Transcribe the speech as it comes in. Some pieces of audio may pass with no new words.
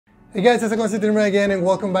Hey guys, it's Occlusion again and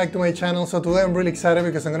welcome back to my channel. So today I'm really excited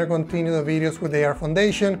because I'm going to continue the videos with the AR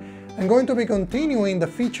Foundation. I'm going to be continuing the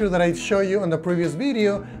feature that I showed you on the previous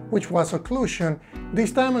video, which was occlusion.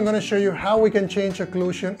 This time I'm going to show you how we can change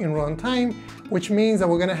occlusion in runtime, which means that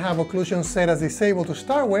we're going to have occlusion set as disabled to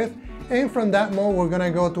start with, and from that mode we're going to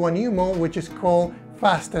go to a new mode which is called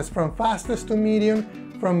fastest, from fastest to medium,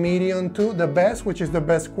 from medium to the best, which is the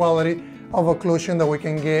best quality of occlusion that we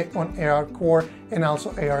can get on ARCore and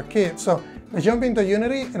also ARKit. So let's jump into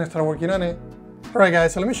Unity and start working on it. Alright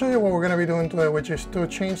guys, so let me show you what we're going to be doing today, which is to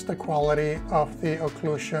change the quality of the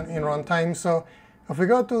occlusion in runtime. So if we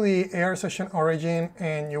go to the AR session origin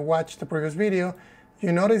and you watch the previous video,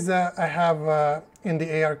 you notice that I have in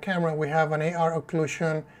the AR camera, we have an AR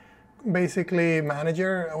Occlusion basically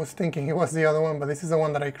manager. I was thinking it was the other one, but this is the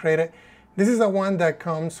one that I created. This is the one that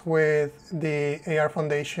comes with the AR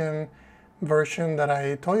Foundation version that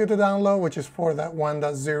I told you to download, which is for that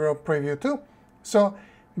 1.0 preview 2. So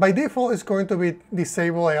by default, it's going to be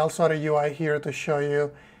disabled. I also had a UI here to show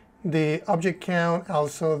you the object count,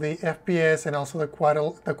 also the FPS, and also the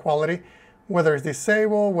quality, whether it's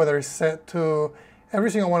disabled, whether it's set to every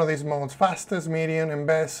single one of these modes, fastest, medium, and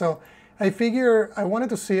best. So I figure I wanted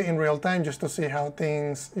to see it in real time just to see how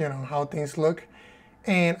things, how things look.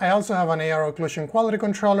 And I also have an AR Occlusion Quality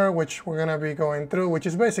controller, which we're going to be going through, which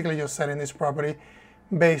is basically just setting this property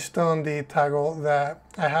based on the toggle that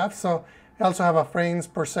I have. So I also have a frames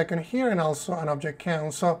per second here and also an object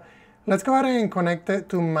count. So let's go ahead and connect it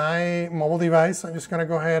to my mobile device. I'm just going to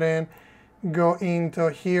go ahead and go into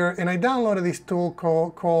here. And I downloaded this tool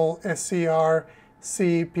called SCRCPY.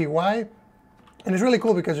 And it's really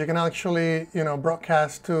cool because you can actually,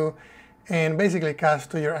 broadcast to and basically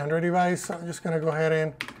cast to your Android device. So I'm just going to go ahead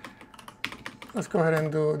and let's go ahead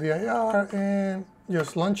and do the AR and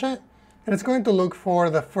just launch it. And it's going to look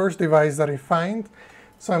for the first device that I find.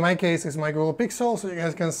 So in my case, it's my Google Pixel, so you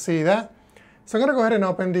guys can see that. So I'm going to go ahead and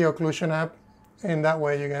open the Occlusion app, and that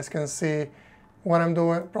way you guys can see what I'm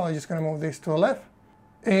doing. Probably just going to move this to the left.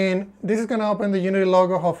 And this is going to open the Unity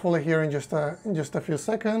logo, hopefully here in just a few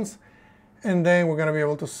seconds. And then we're going to be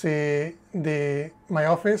able to see my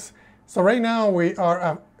office. So right now we are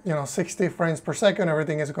at 60 frames per second.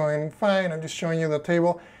 Everything is going fine. I'm just showing you the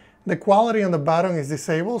table. The quality on the bottom is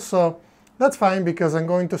disabled, so that's fine because I'm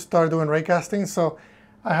going to start doing raycasting. So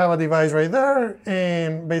I have a device right there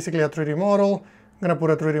and basically a 3D model. I'm going to put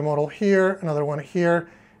a 3D model here, another one here,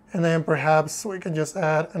 and then perhaps we can just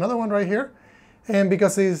add another one right here. And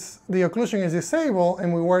because the occlusion is disabled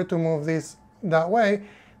and we were to move this that way,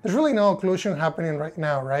 there's really no occlusion happening right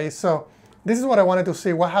now, right? So this is what I wanted to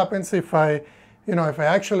see. What happens if I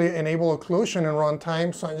actually enable occlusion in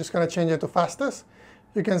runtime? So I'm just going to change it to fastest.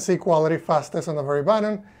 You can see quality fastest on the very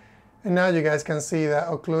bottom. And now you guys can see that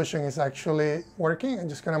occlusion is actually working. I'm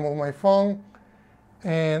just going to move my phone.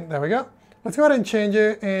 And there we go. Let's go ahead and change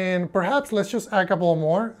it. And perhaps let's just add a couple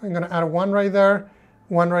more. I'm going to add one right there,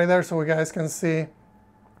 so you guys can see.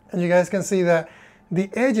 And you guys can see that the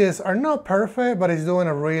edges are not perfect, but it's doing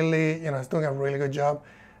a really, it's doing a really good job.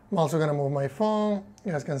 I'm also going to move my phone.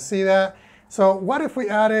 You guys can see that. So what if we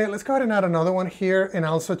added, let's go ahead and add another one here and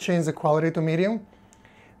also change the quality to medium.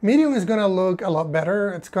 Medium is going to look a lot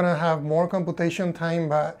better. It's going to have more computation time,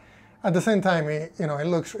 but at the same time, it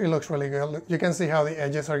looks really good. You can see how the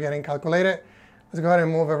edges are getting calculated. Let's go ahead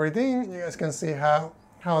and move everything. You guys can see how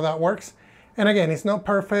that works. And again, it's not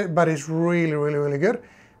perfect, but it's really, really, really good.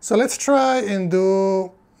 So let's try and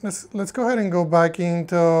do, let's go ahead and go back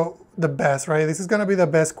into the best, right? This is going to be the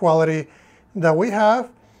best quality that we have.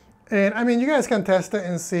 And I mean, you guys can test it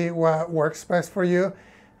and see what works best for you.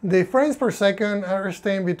 The frames per second are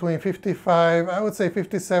staying between 55, I would say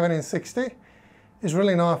 57 and 60. It's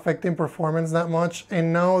really not affecting performance that much.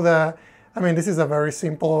 And know that, I mean, this is a very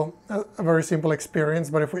simple experience,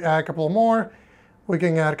 but if we add a couple more, we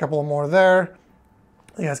can add a couple more there.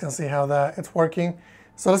 You guys can see how it's working.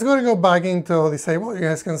 So let's go and go back into disable. You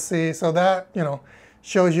guys can see, so that,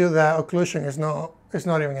 shows you that occlusion is not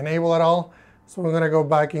even enabled at all. So we're going to go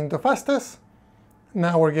back into fastest.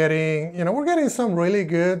 Now we're getting some really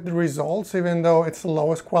good results, even though it's the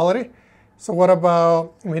lowest quality. So what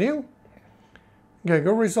about medium? Get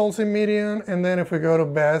good results in medium, and then if we go to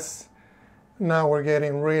best, now we're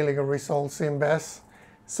getting really good results in best.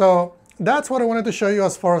 So that's what I wanted to show you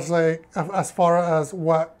as far as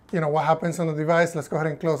what happens on the device. Let's go ahead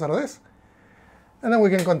and close out of this. And then we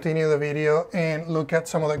can continue the video and look at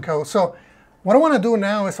some of the code. So what I want to do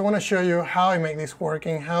now is I want to show you how I make this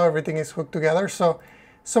working, how everything is hooked together. So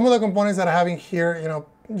some of the components that I have in here,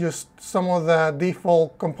 just some of the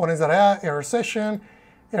default components that I have, AR session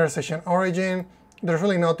origin, There's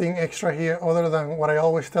really nothing extra here other than what I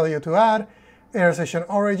always tell you to add. AR Session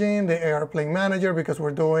Origin, the AR Plane Manager, because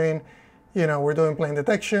we're doing plane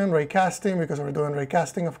detection, ray casting, because we're doing ray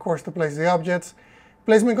casting, of course, to place the objects.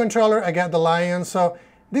 Placement controller, I got the lion. So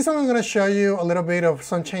this one I'm going to show you a little bit of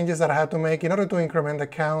some changes that I had to make in order to increment the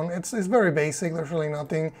count. It's very basic. There's really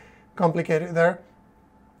nothing complicated there.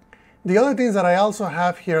 The other things that I also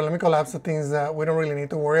have here, let me collapse the things that we don't really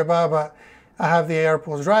need to worry about, but I have the AR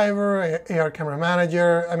Pulse Driver, AR Camera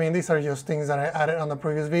Manager. I mean, these are just things that I added on the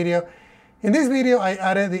previous video. In this video, I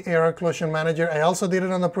added the AR Occlusion Manager. I also did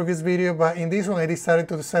it on the previous video, but in this one, I decided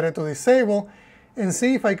to set it to disable and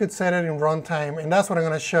see if I could set it in runtime. And that's what I'm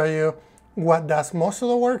going to show you what does most of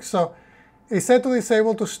the work. So it's set to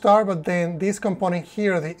disable to start, but then this component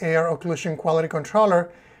here, the AR Occlusion Quality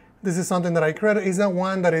Controller, this is something that I created, is the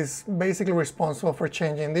one that is basically responsible for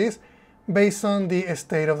changing this based on the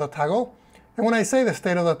state of the toggle. And when I say the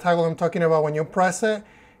state of the toggle, I'm talking about when you press it,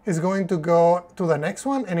 it's going to go to the next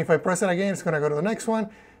one. And if I press it again, it's going to go to the next one.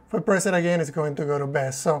 If I press it again, it's going to go to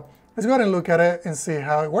best. So let's go ahead and look at it and see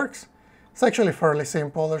how it works. It's actually fairly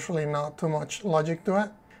simple. There's really not too much logic to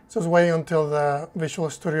it. So let's wait until the Visual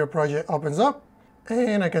Studio project opens up,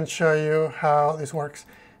 and I can show you how this works.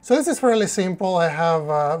 So this is fairly simple. I have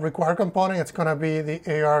a required component. It's going to be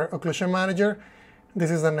the AR Occlusion Manager. This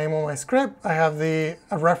is the name of my script. I have a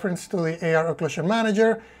reference to the AR Occlusion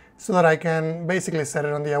Manager so that I can basically set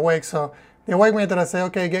it on the awake. So the awake method, I say,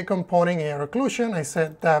 okay, get component AR Occlusion. I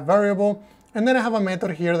set that variable. And then I have a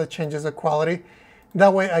method here that changes the quality.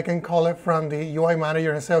 That way I can call it from the UI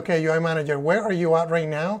Manager and say, okay, UI Manager, where are you at right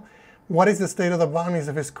now? What is the state of the button?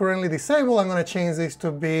 If it's currently disabled, I'm going to change this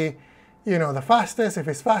to be, the fastest. If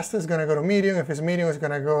it's fastest, it's going to go to medium. If it's medium, it's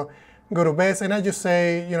going to go to best. And I just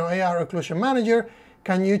say, AR Occlusion Manager,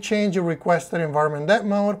 can you change your requested environment depth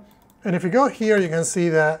mode? And if you go here, you can see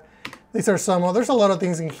that these are there's a lot of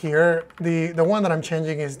things in here. The one that I'm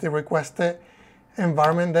changing is the requested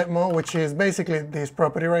environment depth mode, which is basically this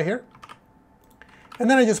property right here. And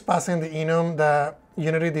then I just pass in the enum, the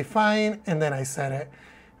Unity define, and then I set it.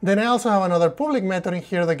 Then I also have another public method in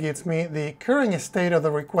here that gives me the current state of the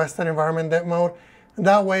requested environment depth mode.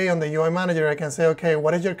 That way on the UI Manager, I can say, okay,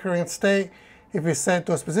 what is your current state? If it's set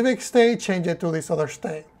to a specific state, change it to this other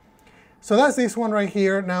state. So that's this one right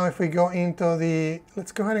here. Now if we go into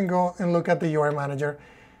let's go ahead and go and look at the UI Manager.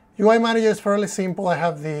 UI Manager is fairly simple. I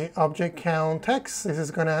have the object count text. This is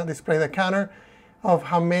going to display the counter of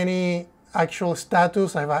how many actual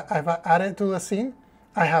status I've added to the scene.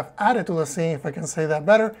 I have added to the scene, if I can say that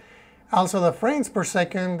better. Also the frames per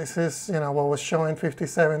second. This is what was showing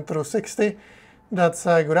 57 through 60. That's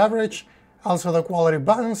a good average. Also the quality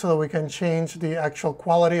button so that we can change the actual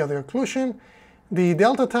quality of the occlusion. The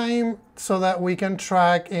delta time so that we can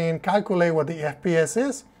track and calculate what the FPS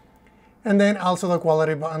is. And then also the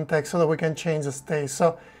quality button text so that we can change the state.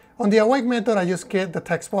 So on the awake method, I just get the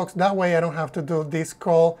text box. That way I don't have to do this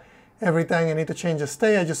call every time I need to change the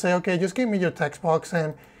state. I just say, okay, just give me your text box,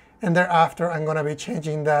 and thereafter I'm going to be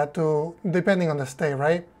changing that to depending on the state,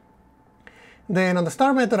 right? Then on the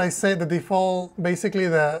start method, I set the default, basically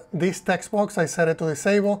this text box, I set it to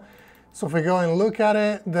disable. So if we go and look at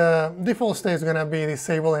it, the default state is going to be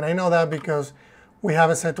disabled, and I know that because we have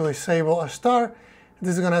it set to disable a start.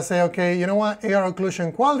 This is going to say, okay, you know what, AR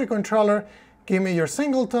Occlusion Quality Controller, give me your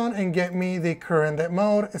singleton and get me the current depth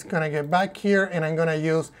mode. It's going to get back here, and I'm going to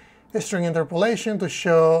use a string interpolation to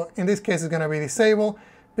show, in this case, it's going to be disabled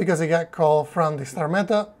because it got called from the start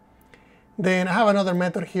method. Then I have another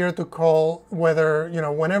method here to call whether,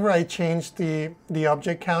 whenever I change the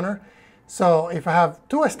object counter. So if I have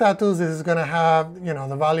 2 status, this is going to have,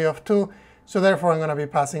 the value of 2. So therefore, I'm going to be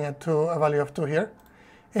passing it to a value of 2 here.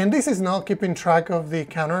 And this is not keeping track of the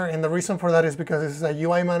counter. And the reason for that is because this is a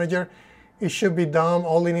UI Manager. It should be dumb.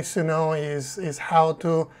 All it needs to know is how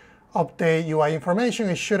to update UI information.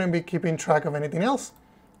 It shouldn't be keeping track of anything else.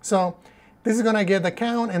 So this is going to get the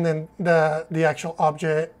count, and then the actual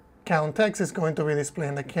object count text is going to be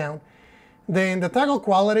displaying the count. Then the toggle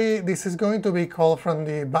quality, this is going to be called from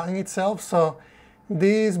the button itself. So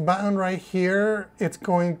this button right here, it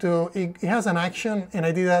has an action, and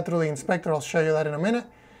I did that through the inspector. I'll show you that in a minute.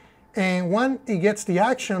 And when it gets the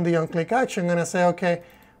action, the on-click action, I'm going to say, okay,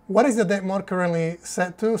 what is the depth mode currently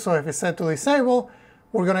set to? So if it's set to disable,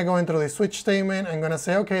 we're going to go into the switch statement. I'm going to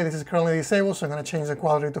say, okay, this is currently disabled, so I'm going to change the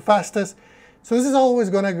quality to fastest. So this is always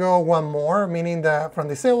going to go one more, meaning that from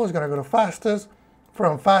disable, it's going to go to fastest.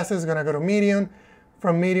 From fastest, it's going to go to medium.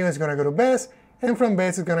 From medium, it's going to go to best. And from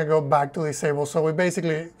best, it's going to go back to disable. So we're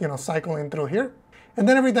basically, cycling through here. And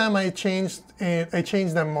then every time I change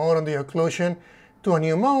the mode on the occlusion to a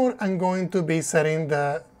new mode, I'm going to be setting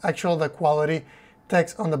the quality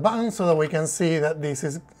text on the button so that we can see that this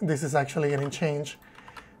is actually getting changed.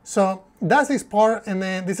 So that's this part, and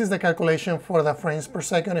then this is the calculation for the frames per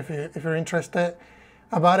second if you're interested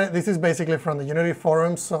about it. This is basically from the Unity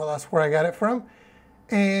forums, so that's where I got it from.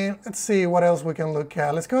 And let's see what else we can look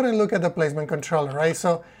at. Let's go ahead and look at the placement controller, right?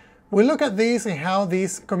 So we look at this and how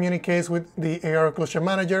this communicates with the AR Occlusion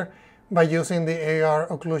Manager by using the AR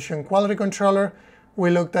Occlusion Quality controller. We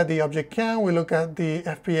looked at the object count, we looked at the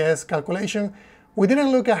FPS calculation. We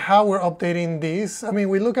didn't look at how we're updating these. I mean,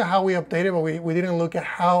 we look at how we update it, but we didn't look at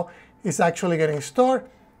how it's actually getting stored.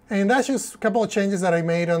 And that's just a couple of changes that I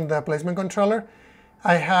made on the placement controller.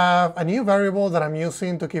 I have a new variable that I'm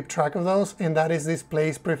using to keep track of those, and that is this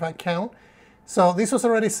place prefab count. So this was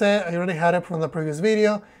already set. I already had it from the previous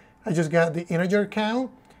video. I just got the integer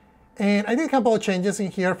count. And I did a couple of changes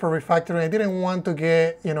in here for refactoring. I didn't want to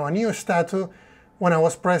get, a new status when I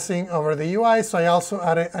was pressing over the UI, so I also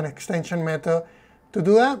added an extension method to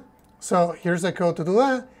do that. So here's the code to do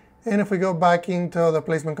that. And if we go back into the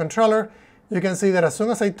placement controller, you can see that as soon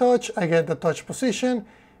as I touch, I get the touch position.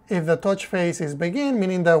 If the touch phase is begin,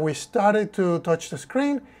 meaning that we started to touch the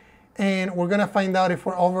screen, and we're gonna find out if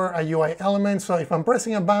we're over a UI element. So if I'm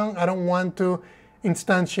pressing a button, I don't want to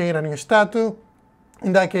instantiate a new status.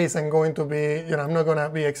 In that case, I'm going to be, I'm not gonna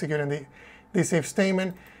be executing this if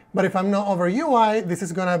statement. But if I'm not over UI, this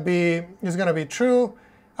is gonna be true.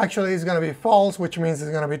 Actually, it's gonna be false, which means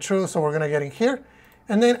it's gonna be true, so we're gonna get in here.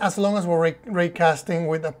 And then as long as we're raycasting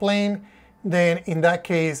with the plane, then in that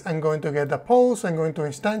case, I'm going to get the pose, I'm going to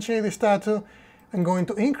instantiate the status, I'm going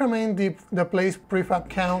to increment the place prefab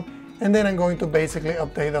count, and then I'm going to basically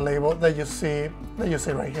update the label that you see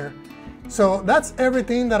right here. So that's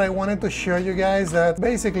everything that I wanted to show you guys. That's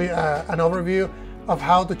basically an overview of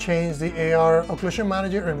how to change the AR Occlusion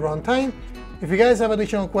Manager in Runtime. If you guys have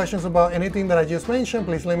additional questions about anything that I just mentioned,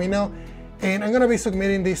 please let me know. And I'm going to be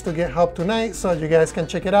submitting this to GitHub tonight, so you guys can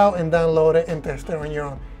check it out and download it and test it on your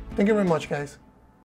own. Thank you very much, guys.